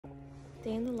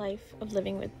Day in the life of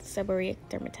living with seborrheic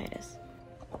dermatitis.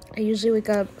 I usually wake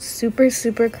up super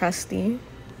crusty.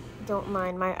 Don't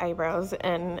mind my eyebrows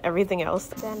and everything else.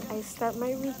 Then I start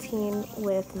my routine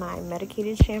with my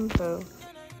medicated shampoo.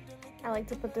 I like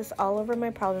to put this all over my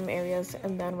problem areas,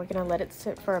 and then we're gonna let it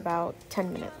sit for about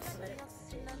 10 minutes.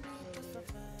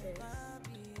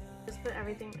 Just put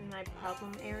everything in my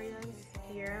problem areas.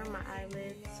 Here, my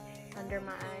eyelids, under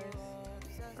my eyes,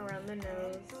 around the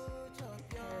nose,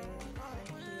 and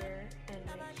right here, and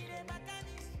my chin.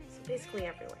 So basically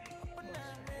everywhere.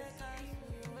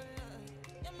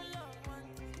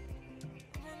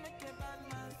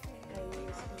 I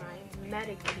use my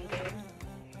medicated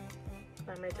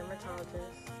by my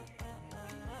dermatologist.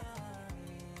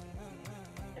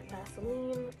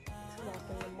 Vaseline to lock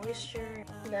in the moisture.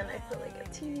 Then I put like a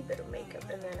teeny bit of makeup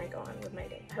and then I go on with my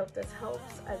day. I hope this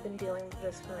helps. I've been dealing with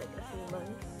this for like a few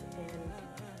months and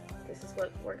this is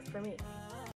what worked for me.